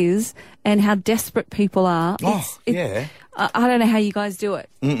it is and how desperate people are. I don't know how you guys do it.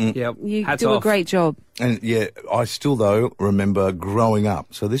 Yep. You Hats do off. a great job. And I still, though, remember growing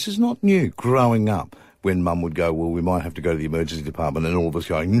up. So this is not new. Growing up, when Mum would go, well, we might have to go to the emergency department, and all of us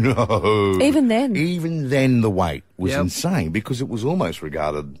going, no. Even then, the wait was insane because it was almost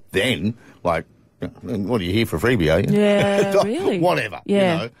regarded then like, what are you here for, freebie, are you? Yeah, really? Whatever,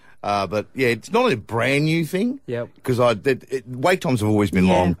 Yeah. But it's not a brand new thing. Yep. Because wait times have always been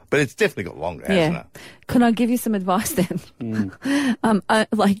long, but it's definitely got longer, hasn't it? Can I give you some advice then?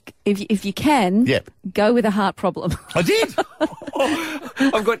 Like, if you can, go with a heart problem. I did.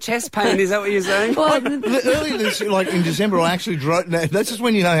 I've got chest pain. Is that what you're saying? Well, earlier this, like in December, I actually drove. That's just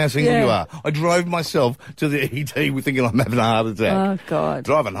when you know how single you are. I drove myself to the ED with thinking I'm having a heart attack. Oh, God.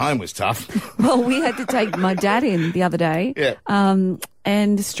 Driving home was tough. Well, we had to take my dad in the other day.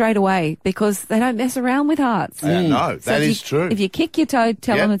 And straight away, because they don't mess around with hearts. No, that is true. If you kick your toe,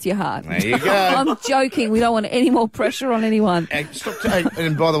 tell them it's your heart. There you go. I'm joking. We don't want any more pressure on anyone. And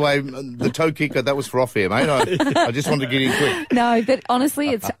by the way, the toe kicker, that was for off air, mate. I just wanted to get in quick. No, but honestly,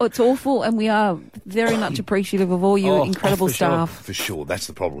 it's awful, and we are very much appreciative of all you incredible staff. For sure. That's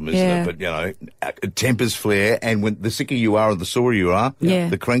the problem, isn't it? But, tempers flare, and when the sicker you are or the sorer you are,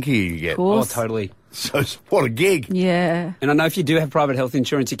 the crankier you get. Oh, totally. So what a gig. Yeah. And I know if you do have private health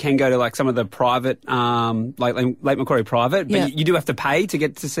insurance, you can go to like some of the private, like Lake Macquarie Private, but you do have to pay to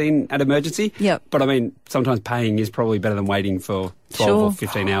get to seen at emergency. Yep. But I mean, sometimes paying is probably better than waiting for 12 or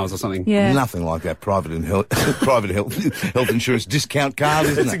 15 hours or something. Yeah. Nothing like that private health insurance discount card,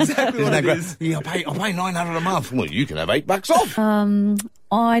 isn't it? That's exactly what it great? is. Yeah, I'll pay $900 a month. Well, you can have $8 off.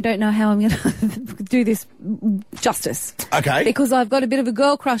 I don't know how I'm going to do this justice. Okay. Because I've got a bit of a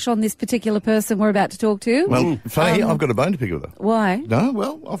girl crush on this particular person we're about to talk to. Well, funny, I've got a bone to pick with her. Why? No,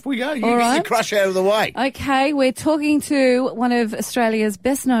 well, off we go. You All get right. your crush out of the way. Okay, we're talking to one of Australia's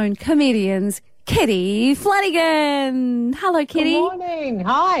best-known comedians, Kitty Flanagan. Hello, Kitty. Good morning.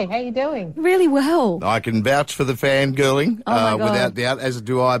 Hi, how you doing? Really well. I can vouch for the fangirling, Oh, my God. without doubt, as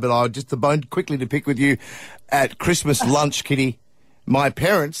do I, but I just the bone quickly to pick with you. At Christmas lunch, Kitty, my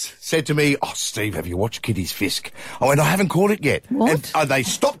parents said to me, "Oh, Steve, have you watched Kitty's Fisk?" I went, "I haven't caught it yet." What? And they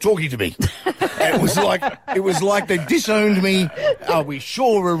stopped talking to me. And it was like they disowned me. Are we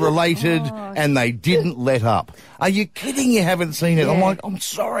sure we're related? And they didn't let up. Are you kidding? You haven't seen it? I'm Yeah. like, I'm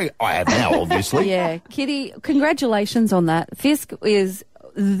sorry. I have now, obviously. Yeah, Kitty, congratulations on that. Fisk is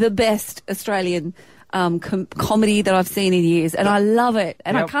the best Australian comedy that I've seen in years, and I love it.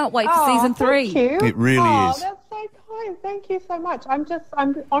 And I can't wait for season 3. Thank you. It really is. That's so kind. Thank you so much.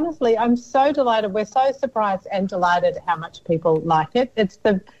 I'm so delighted. We're so surprised and delighted how much people like it. It's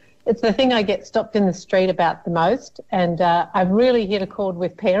the thing I get stopped in the street about the most, and I've really hit a chord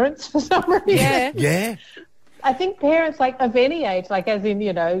with parents for some reason. Yeah. Yeah. I think parents, like, of any age, like as in,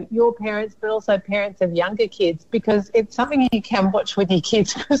 you know, your parents, but also parents of younger kids, because it's something you can watch with your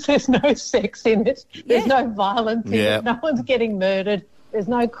kids because there's no sex in it. There's no violence in Yeah. it. No one's getting murdered. There's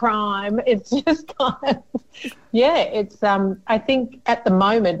no crime. It's just kind of, it's, I think at the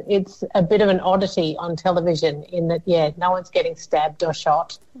moment it's a bit of an oddity on television in that, no one's getting stabbed or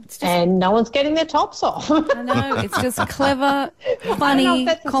shot and no one's getting their tops off. I know, it's just clever, funny I don't know if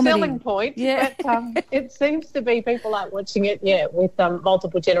that's comedy. a selling point, Yeah. but it seems to be people like watching it, with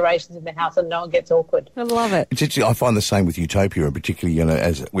multiple generations in the house and no one gets awkward. I love it. It's actually, I find the same with Utopia, and particularly, you know,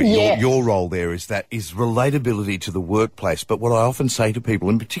 as with Yes. your role there is relatability to the workplace. But what I often say to people,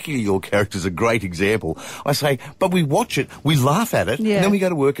 and particularly your character's a great example, I say, but we watch it, we laugh at it, and then we go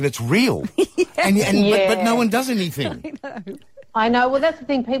to work and it's real. But no one does anything. I know. Well, that's the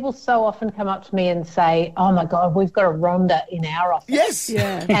thing. People so often come up to me and say, "Oh my God, we've got a Rhonda in our office." Yes.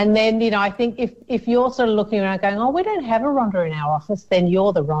 Yeah. And then, you know, I think if you're sort of looking around going, "Oh, we don't have a Rhonda in our office," then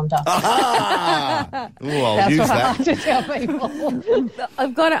you're the Rhonda. Well, That's use what I that. like to tell people.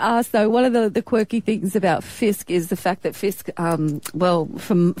 I've got to ask, though, one of the quirky things about Fisk is the fact that Fisk, for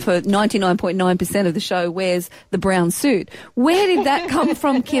 99.9% of the show, wears the brown suit. Where did that come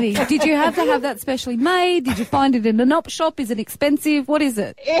from, Kitty? Did you have to have that specially made? Did you find it in an op shop? Is it expensive? What is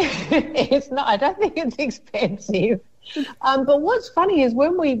it? It's not. I don't think it's expensive. But what's funny is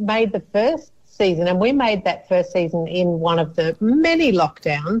when we made the first season, and we made that first season in one of the many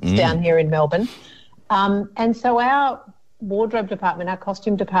lockdowns down here in Melbourne, and so our wardrobe department, our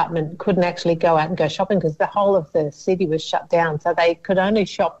costume department couldn't actually go out and go shopping because the whole of the city was shut down. So they could only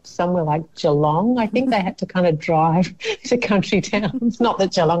shop somewhere like Geelong. I think they had to kind of drive to country towns. Not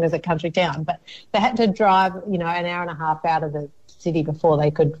that Geelong is a country town, but they had to drive, you know, an hour and a half out of the city before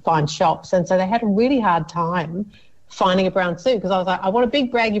they could find shops. And so they had a really hard time finding a brown suit because I was like, I want a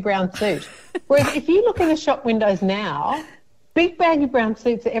big braggy brown suit. Whereas if you look in the shop windows now, big baggy brown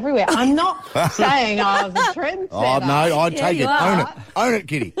suits are everywhere. I'm not saying I was a trendsetter. Oh, no, I'd take it. Own it,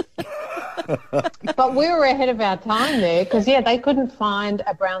 Kitty. But we were ahead of our time there because, they couldn't find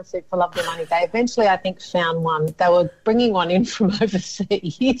a brown suit for love nor money. They eventually, I think, found one. They were bringing one in from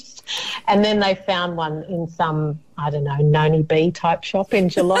overseas and then they found one in some, I don't know, Noni B type shop in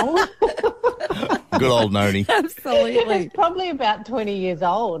Geelong. Good old Noni. Absolutely. It's probably about 20 years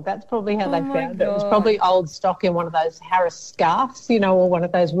old. That's probably how they my found it. It was God. probably old stock in one of those Harris scarves, you know, or one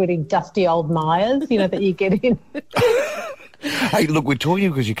of those really dusty old Myers, you know, that you get in. Hey, look, we're talking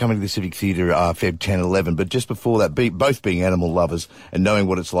because you're coming to the Civic Theatre Feb 10, 11, but just before that, both being animal lovers and knowing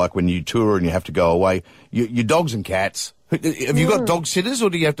what it's like when you tour and you have to go away, your dogs and cats, have you got dog sitters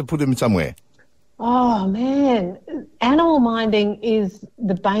or do you have to put them somewhere? Oh, man. Animal minding is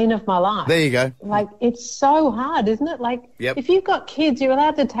the bane of my life. There you go. Like, it's so hard, isn't it? Like, Yep. if you've got kids, you're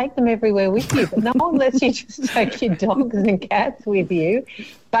allowed to take them everywhere with you, but no one lets you just take your dogs and cats with you.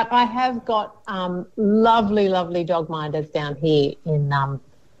 But I have got lovely, lovely dog minders down here in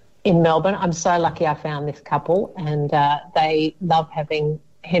Melbourne. I'm so lucky I found this couple, and they love having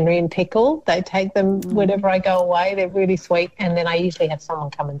Henry and Pickle. They take them whenever I go away. They're really sweet. And then I usually have someone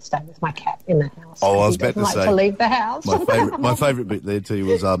come and stay with my cat in the house. Oh, I was He about to doesn't say. like to leave the house. My favourite bit there too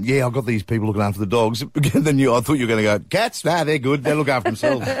was, I've got these people looking after the dogs. Then I thought you were going to go, cats? Nah, they're good. They look after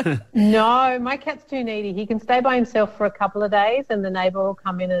themselves. No, my cat's too needy. He can stay by himself for a couple of days and the neighbour will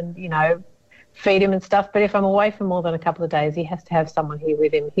come in and, you know, feed him and stuff. But if I'm away for more than a couple of days, he has to have someone here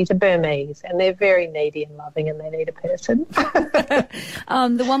with him. He's a Burmese, and they're very needy and loving, and they need a person.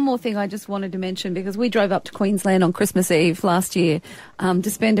 The one more thing I just wanted to mention, because we drove up to Queensland on Christmas Eve last year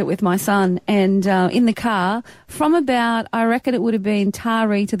to spend it with my son, and in the car, from about, I reckon it would have been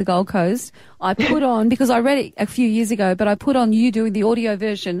Taree to the Gold Coast, I put on, because I read it a few years ago, but I put on you doing the audio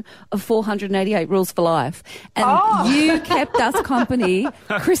version of 488 Rules for Life. And you kept us company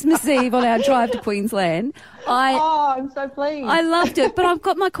Christmas Eve on our drive to Queensland. I'm so pleased. I loved it.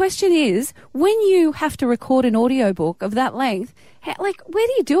 But my question is, when you have to record an audiobook of that length, where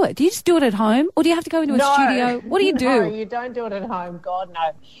do you do it? Do you just do it at home, or do you have to go into a studio? What do you do? No, you don't do it at home. God, no.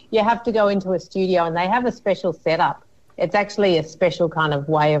 You have to go into a studio, and they have a special setup. It's actually a special kind of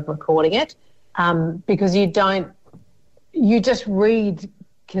way of recording it, because you just read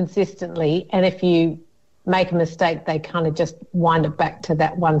consistently, and if you make a mistake, they kind of just wind it back to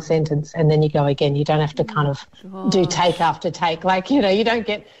that one sentence, and then you go again. You don't have to kind of do take after take. You don't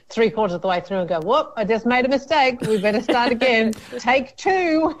get 3/4 of the way through and go, whoop, I just made a mistake. We better start again. Take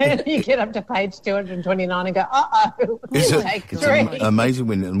 2. And you get up to page 229 and go, uh-oh, take 3. It's amazing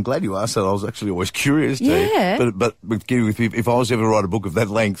when, I'm glad you asked that. I was actually always curious, Yeah. But if I was ever to write a book of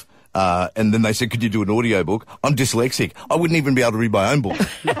that length, and then they said, could you do an audio book? I'm dyslexic. I wouldn't even be able to read my own book.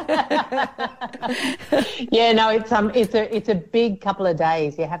 Yeah, no, it's a big couple of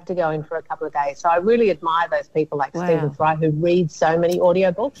days. You have to go in for a couple of days. So I really admire those people like Stephen Fry who read so many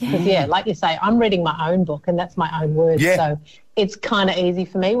audiobooks. Because, like you say, I'm reading my own book, and that's my own words. Yeah. So it's kind of easy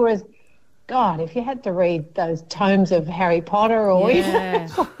for me. Whereas, God, if you had to read those tomes of Harry Potter or...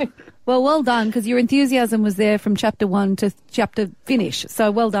 Well done, because your enthusiasm was there from chapter 1 to chapter finish. So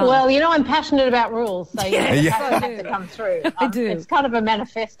well done. Well, I'm passionate about rules, so the passion I has to come through. I do. It's kind of a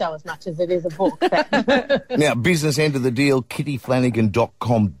manifesto as much as it is a book. Now, business end of the deal,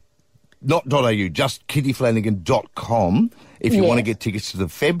 kittyflanagan.com, not .au, just kittyflanagan.com if you want to get tickets to the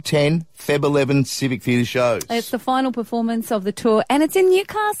Feb 10, Feb 11 Civic Theatre shows. It's the final performance of the tour, and it's in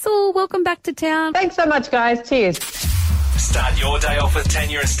Newcastle. Welcome back to town. Thanks so much, guys. Cheers. Start your day off with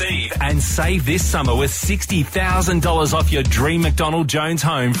Tanya and Steve and save this summer with $60,000 off your dream McDonald Jones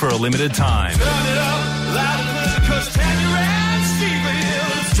home for a limited time. Turn it up louder, 'cause Tanya and Steve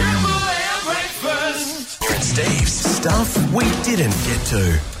is Triple M breakfast. Tanya and Steve's stuff we didn't get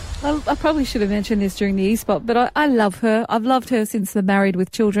to. I probably should have mentioned this during the E-Spot, but I love her. I've loved her since the Married with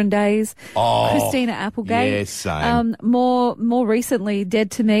Children days. Christina Applegate. Yes, same. More recently,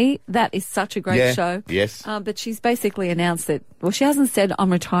 Dead to Me. That is such a great show. Yes. But she's basically announced that, well, she hasn't said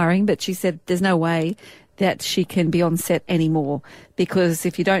I'm retiring, but she said there's no way that she can be on set anymore, because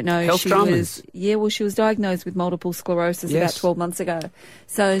if you don't know, she was diagnosed with multiple sclerosis about 12 months ago.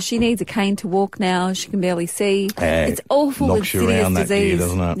 So she needs a cane to walk now. She can barely see. It's awful, insidious disease,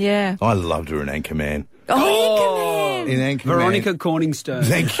 doesn't it? Yeah. I loved her in Anchorman. Anchorman. In Anchorman. Veronica Corningstone.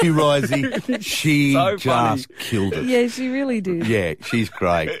 Thank you, Risey. She So just funny. killed it. Yeah, she really did. Yeah, she's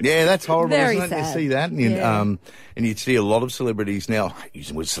great. Yeah, that's horrible, Very isn't it? You sad. see that? And you'd see a lot of celebrities now, I hate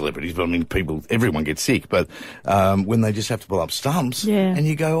using the word celebrities, but I mean everyone gets sick, but when they just have to pull up stumps, and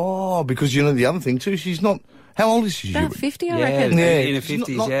you go, because the other thing too, she's not, how old is she? About 50, I Yeah, reckon. in her she's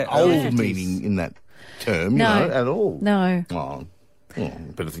 50s, not yeah. old Yeah. meaning in that term, No. at all. No. Oh,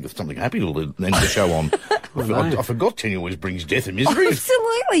 better think of something happy to end the show on. I forgot Tanya always brings death and misery.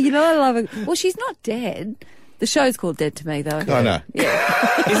 Absolutely. I love it. Well, she's not dead. The show's called Dead to Me, though. I know.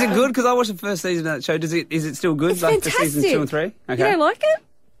 Yeah. Is it good? Because I watched the first season of that show. Is it still good? It's like fantastic. for season 2 and 3? Okay. You don't like it?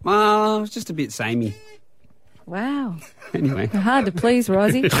 Well, it's just a bit samey. Wow. Anyway. You're hard to please,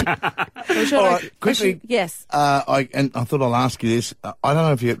 Rosie. All right, quickly. Yes. I thought I'll ask you this. I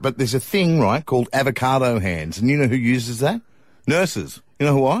don't know but there's a thing, right, called avocado hands. And you know who uses that? Nurses. You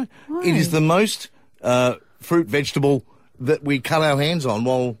know why? It is the most fruit vegetable that we cut our hands on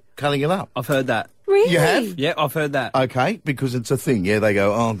while cutting it up. I've heard that. Really? You have? Yeah, I've heard that. Okay, because it's a thing. Yeah, they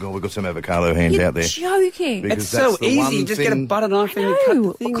go, oh, God, we've got some avocado hands You're out there. joking. Because It's so that's the easy. one You just get a thing- butter knife and you cut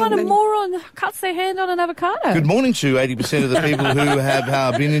the thing. What kind and of then- moron cuts their hand on an avocado? Good morning to 80% of the people who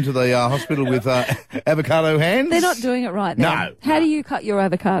have been into the hospital with avocado hands. They're not doing it right now. No. How do you cut your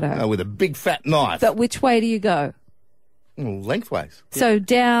avocado? With a big fat knife. But which way do you go? Lengthways. So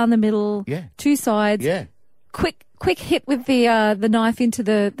down the middle, Yeah. two sides, Yeah. quick quick hit with the knife into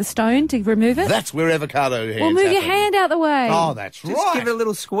the stone to remove it? That's where avocado hands Well, move your happen. hand out the way. Oh, that's Just right. give it a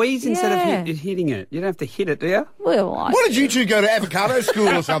little squeeze instead Yeah. of hitting it. You don't have to hit it, do you? Well, Why did you two go to avocado school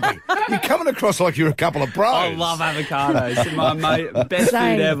or something? You're coming across like you're a couple of pros. I love avocados. My best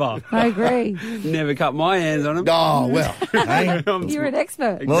Same. food ever. I agree. Never cut my hands on them. Oh, well. Hey. You're an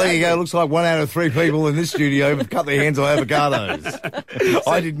expert. Well, there you go. Looks like 1 out of 3 people in this studio have cut their hands on avocados.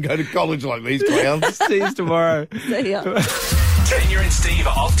 I didn't go to college like these clowns. See you tomorrow. See ya. Tanya and Steve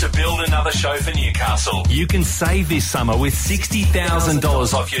are off to build another show for Newcastle. You can save this summer with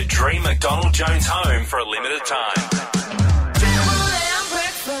 $60,000 off your dream McDonald Jones home for a limited time.